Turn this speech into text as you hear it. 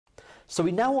So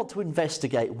we now want to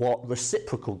investigate what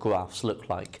reciprocal graphs look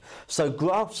like. So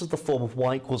graphs of the form of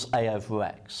y equals a over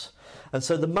x. And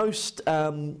so the most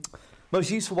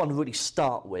useful one to really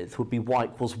start with would be y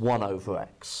equals 1 over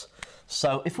x.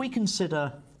 So if we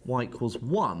consider y equals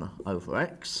 1 over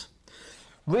x,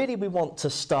 really we want to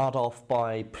start off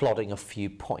by plotting a few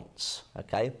points,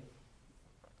 okay?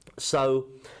 So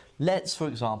let's, for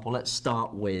example, let's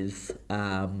start with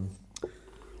minus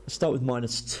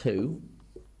 2,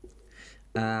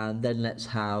 and then let's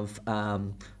have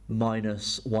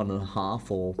minus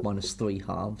 1.5 or minus 3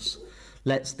 halves.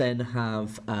 Let's then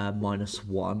have minus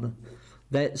 1.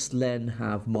 Let's then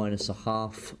have minus a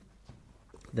half,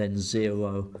 then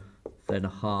 0, then a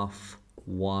half,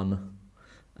 1,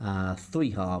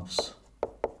 3 halves,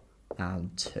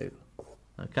 and 2.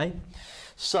 Okay?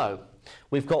 So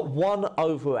we've got 1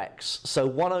 over x. So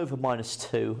 1 over minus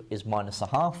 2 is minus a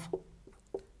half.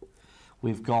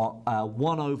 We've got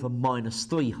 1 over minus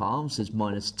 3 halves is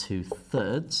minus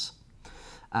 2/3.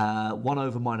 1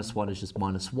 over minus 1 is just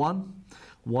minus 1.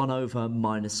 1 over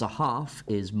minus a half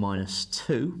is minus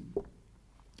 2.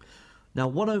 Now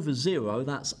 1 over 0,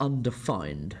 that's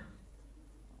undefined.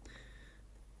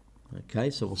 Okay,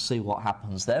 so we'll see what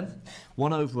happens then.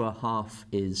 1 over a half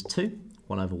is 2.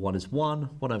 1 over 1 is 1.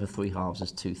 1 over 3 halves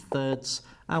is 2/3.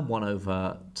 And 1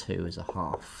 over 2 is a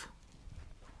half.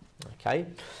 Okay,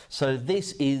 so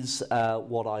this is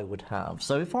what I would have.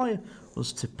 So if I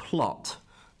was to plot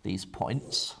these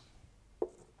points,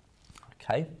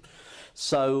 okay,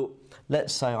 so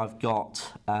let's say I've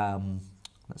got,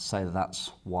 let's say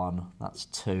that's 1, that's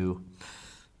 2,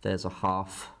 there's a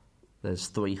half, there's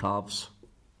 3 halves.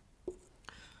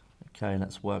 Okay,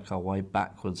 let's work our way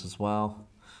backwards as well.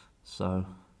 So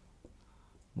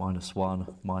minus 1,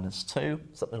 minus 2,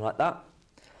 something like that.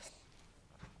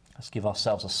 Let's give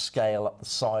ourselves a scale up the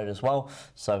side as well.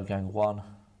 So we're going 1,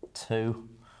 2,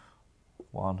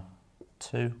 1,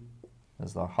 2.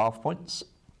 There's the half points.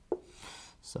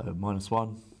 So minus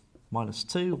 1, minus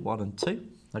 2, 1 and 2.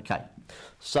 Okay,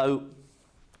 so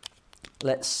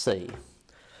let's see.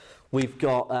 We've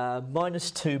got minus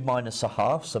 2 minus a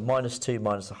half. So minus 2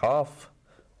 minus a half.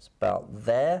 It's about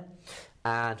there.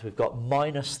 And we've got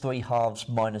minus 3 halves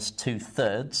minus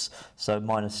 2/3. So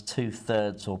minus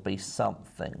 2/3 will be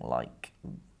something like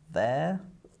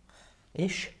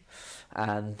there-ish.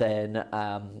 And then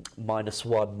minus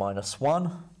 1 minus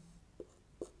 1.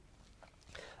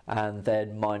 And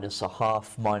then minus a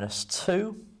half minus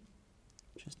 2,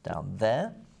 which is down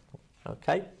there.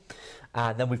 Okay.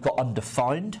 And then we've got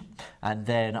undefined. And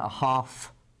then a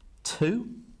half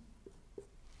 2.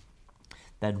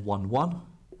 Then 1, 1.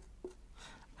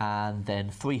 And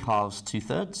then 3 halves,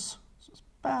 2/3, so it's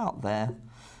about there,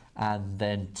 and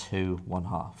then 2,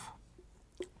 1/2.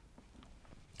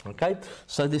 Okay,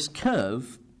 so this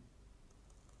curve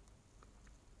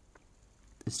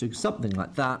is doing something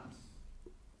like that,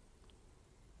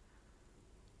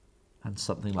 and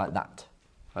something like that.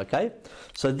 Okay,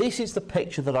 so this is the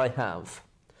picture that I have.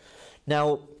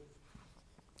 Now,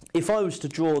 if I was to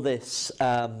draw this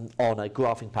on a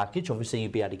graphing package, obviously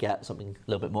you'd be able to get something a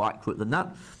little bit more accurate than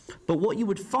that. But what you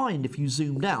would find if you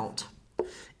zoomed out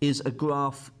is a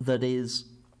graph that is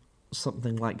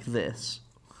something like this.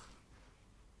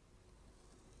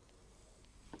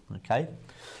 Okay?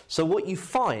 So what you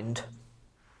find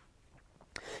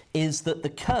is that the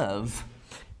curve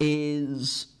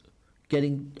is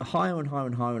getting higher and higher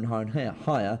and higher and higher and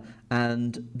higher,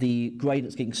 and the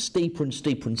gradient's getting steeper and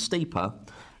steeper and steeper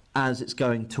as it's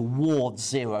going towards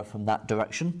 0 from that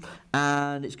direction,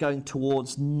 and it's going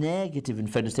towards negative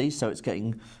infinity, so it's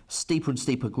getting steeper and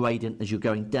steeper gradient as you're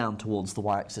going down towards the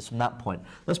y-axis from that point.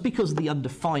 That's because of the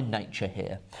undefined nature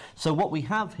here. So what we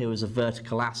have here is a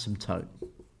vertical asymptote.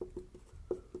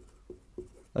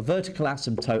 A vertical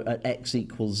asymptote at x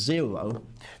equals 0,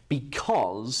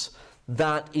 because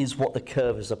that is what the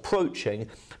curve is approaching,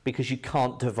 because you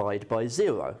can't divide by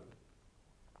 0.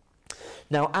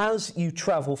 Now, as you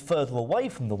travel further away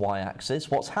from the y-axis,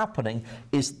 what's happening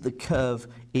is the curve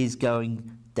is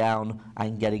going down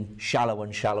and getting shallower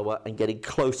and shallower and getting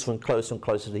closer and closer and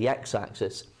closer to the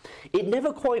x-axis. It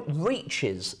never quite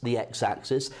reaches the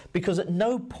x-axis because at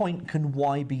no point can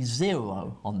y be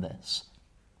 0 on this.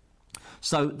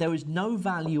 So there is no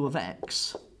value of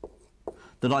x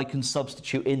that I can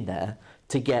substitute in there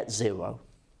to get 0.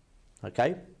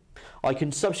 Okay? I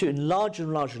can substitute in larger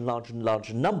and larger and larger and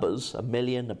larger numbers, 1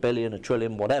 million, 1 billion, 1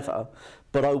 trillion, whatever,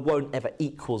 but I won't ever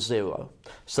equal 0.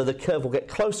 So the curve will get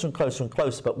closer and closer and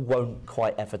closer, but won't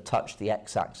quite ever touch the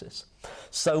x-axis.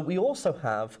 So we also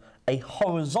have a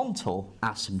horizontal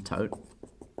asymptote,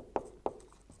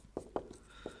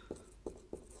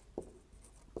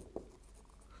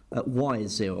 at y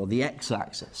is 0, the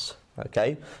x-axis.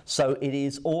 Okay, so it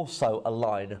is also a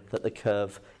line that the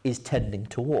curve is tending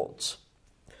towards.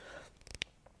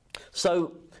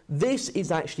 So this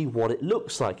is actually what it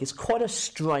looks like. It's quite a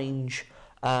strange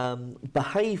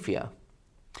behaviour,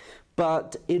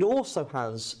 but it also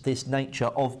has this nature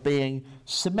of being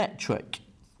symmetric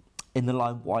in the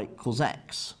line y equals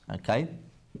x. Okay,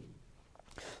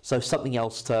 so something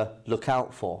else to look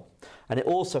out for. And it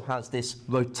also has this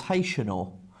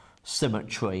rotational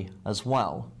symmetry as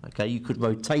well. Okay, you could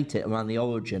rotate it around the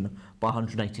origin by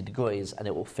 180 degrees and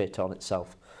it will fit on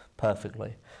itself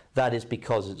perfectly. That is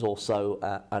because it's also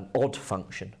an odd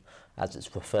function, as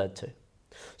it's referred to.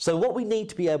 So what we need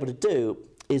to be able to do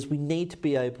is we need to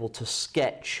be able to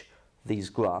sketch these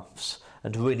graphs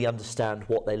and really understand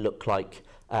what they look like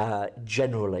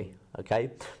generally. Okay,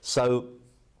 so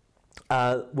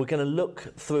we're going to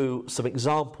look through some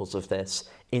examples of this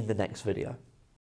in the next video.